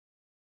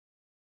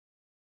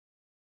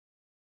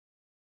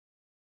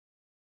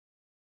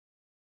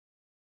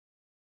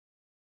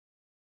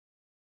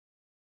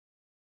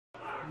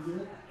All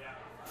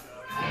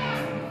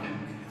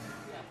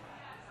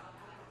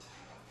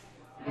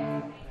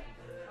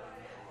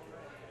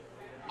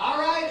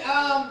right,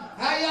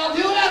 how y'all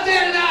doing out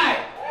there tonight?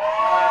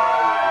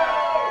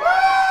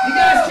 You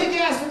guys kick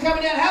ass for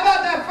coming down. How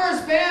about that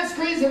first band,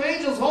 Screens of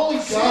Angels? Holy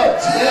shit.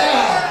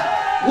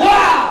 Yeah.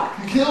 Wow.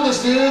 You killed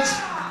us, dudes.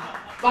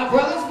 My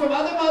brothers from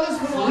other mothers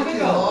from long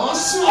ago.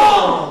 Awesome.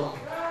 Oh.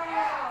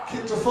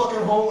 Kicked a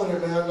fucking hole in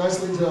it, man.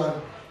 Nicely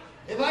done.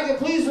 If I could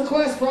please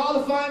request for all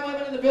the fine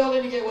women in the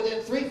building to get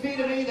within 3 feet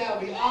of me, that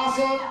would be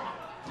awesome.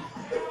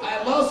 I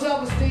have low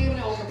self-esteem and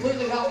it will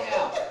completely help me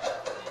out.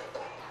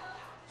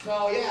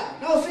 So yeah,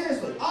 no,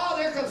 seriously. Oh,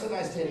 there comes some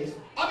nice titties.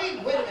 I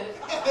mean, wait a minute.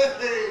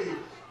 Hey.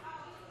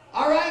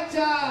 All right,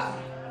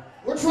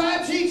 we're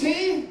Tribe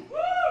GT.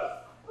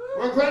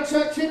 We're a Grunt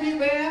Truck tribute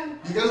band.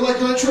 You guys like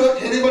Grunt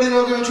Truck? Anybody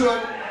know Grunt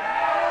Truck?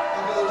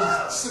 Okay,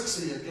 there's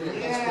 60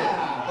 again.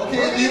 Yeah.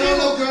 Okay, if you don't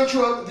know Grunt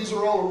Truck, these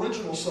are all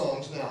original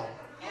songs now.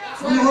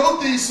 We wrote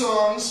these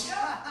songs.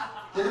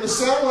 They're going to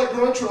sound like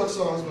Grunt Truck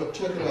songs, but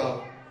check it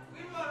out.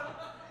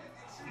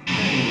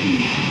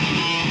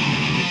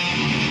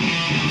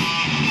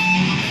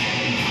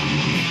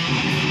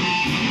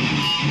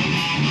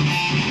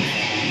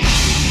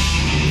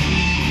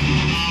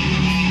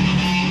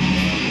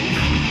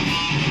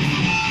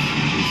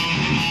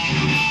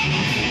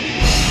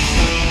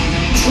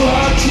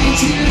 Tribe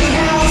GT in the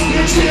house,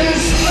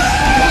 bitches.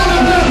 Come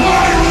on and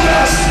party with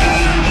us.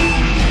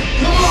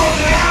 Come on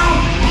now.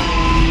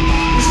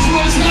 This is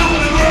what's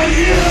happening right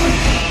here.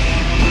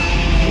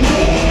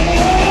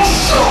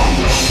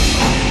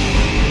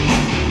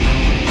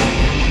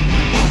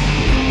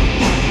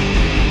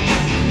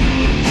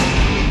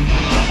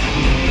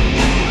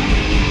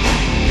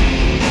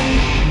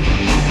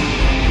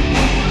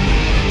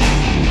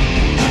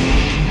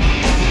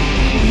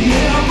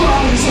 Yeah,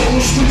 bodies on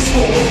the streets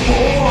for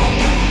more.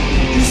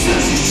 He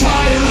says he's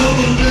tired of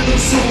living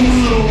so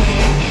low.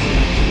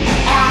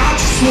 I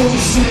just want to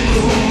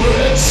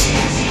cigarettes.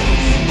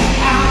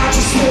 I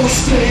just want to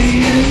stay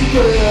in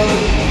bed.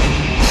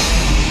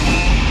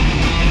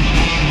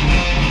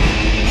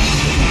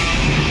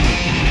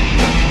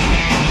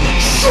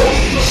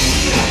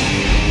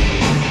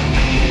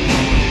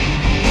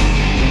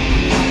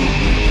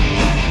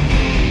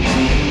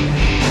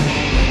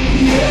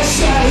 Yes,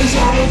 that is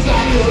all the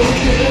back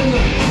again.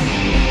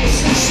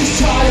 She's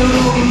tired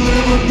of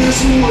living this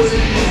way.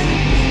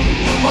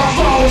 My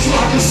father's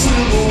like a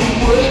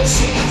silhouette,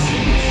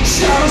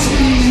 shadows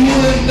me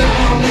when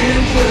I'm in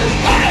bed.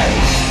 Hey!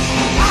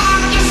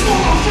 I just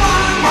wanna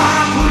fly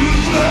my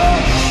briefly.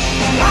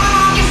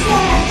 I just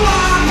wanna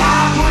fly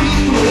my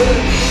briefly.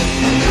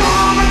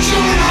 Come and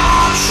join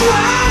our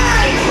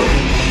tribe.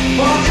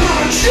 Come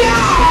and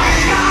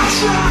join our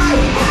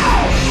tribe.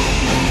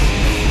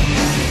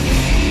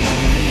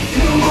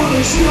 Come on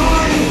and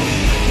join.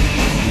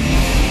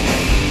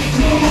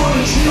 Come on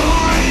and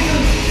join.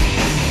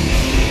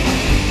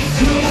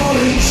 Come on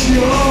and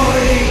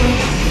join.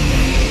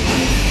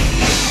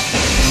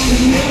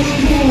 We're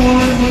poor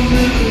and we're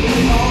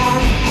living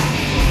hard,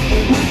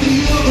 and with the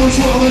others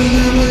while they're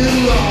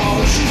living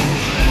large.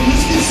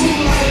 Let's get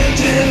some land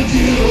and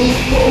get a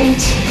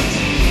boat,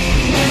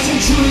 plant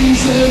some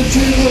trees and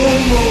dig a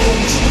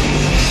moat.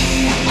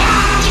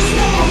 I just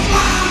wanna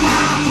fly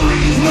my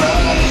free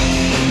bird.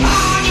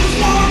 I just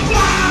wanna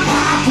fly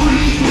my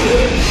free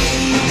bird.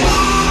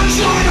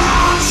 Join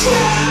our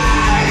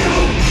tribe!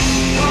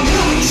 I'm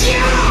gonna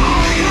join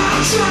our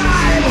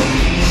tribe!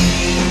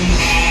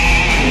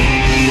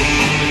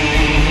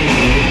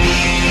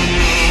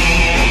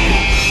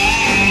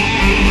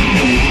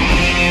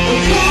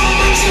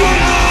 Come and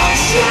join our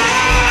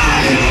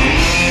tribe!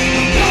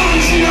 Come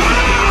and join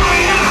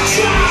our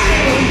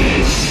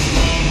tribe!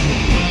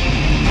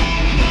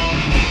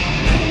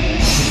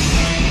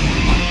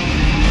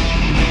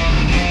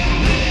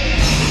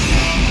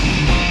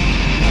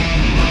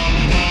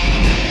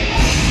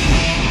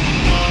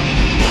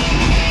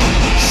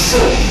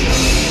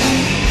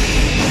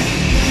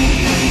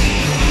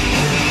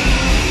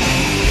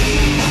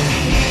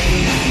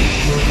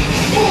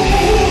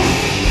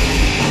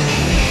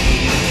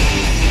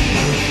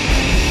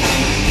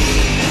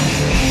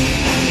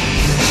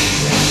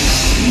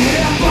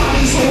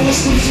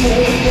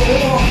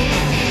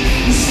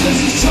 He says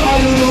he's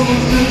tired of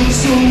living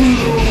so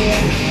low.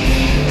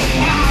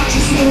 I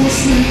just want a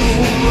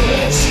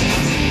cigarette.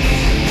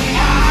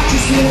 I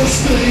just want to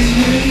stay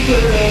in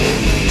bed.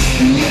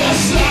 Yes,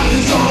 that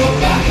is all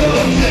back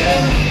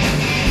again.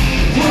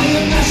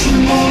 Bringing that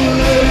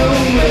Pomerleau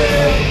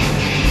red.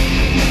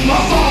 My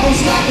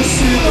father's like a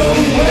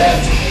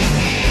silhouette,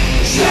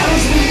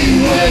 shadows me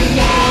when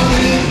I'm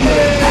in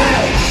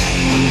bed.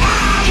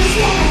 I just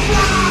want to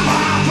fly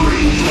my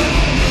breathing.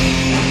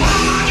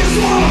 I just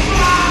wanna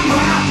fly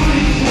my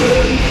free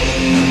bird.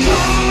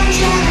 Come and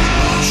join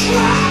our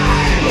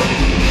tribe.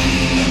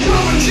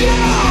 Come and join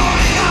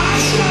our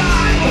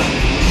tribe.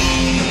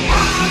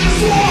 I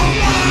just wanna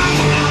fly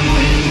my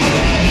free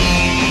bird.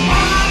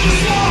 I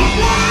just wanna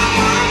fly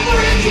my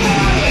free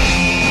bird.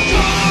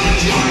 Come and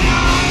join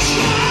our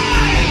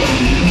tribe.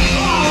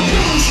 Oh,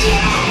 come and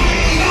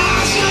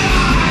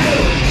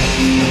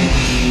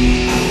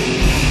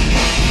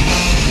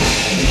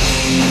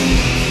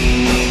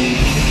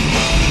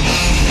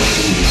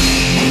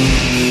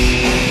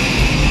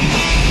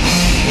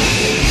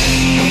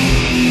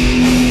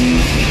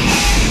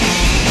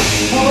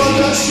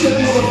shit,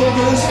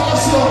 motherfuckers. Have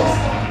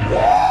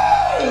some.